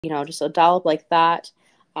you know, just a dollop like that.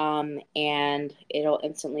 And it'll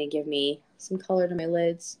instantly give me some color to my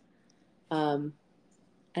lids. Um,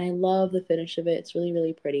 and I love the finish of it. It's really,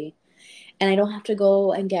 really pretty. And I don't have to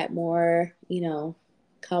go and get more, you know,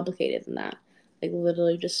 complicated than that. Like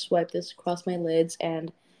literally just swipe this across my lids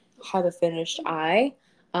and have a finished eye.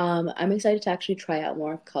 I'm excited to actually try out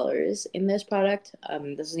more colors in this product.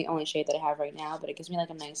 This is the only shade that I have right now, but it gives me like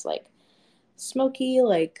a nice like smoky,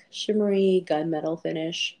 like shimmery gunmetal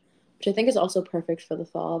finish, which I think is also perfect for the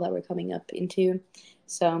fall that we're coming up into.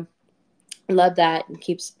 So I love that. It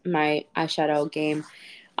keeps my eyeshadow game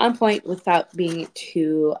on point without being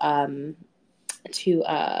too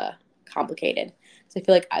complicated. So I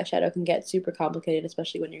feel like eyeshadow can get super complicated,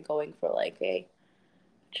 especially when you're going for like a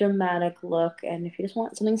dramatic look. And if you just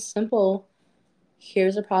want something simple,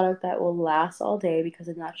 here's a product that will last all day because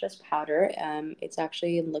it's not just powder. It's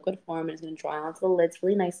actually in liquid form and it's going to dry onto the lids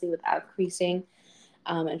really nicely without creasing.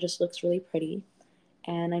 It just looks really pretty.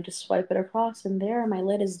 And I just swipe it across, and there, my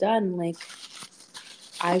lid is done. Like,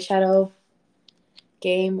 eyeshadow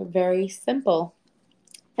game, very simple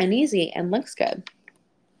and easy and looks good.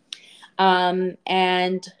 And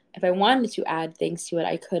if I wanted to add things to it,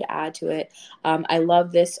 I could add to it. I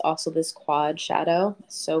love this, also this quad shadow.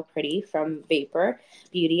 So pretty, from Vapor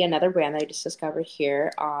Beauty, another brand that I just discovered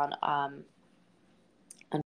here on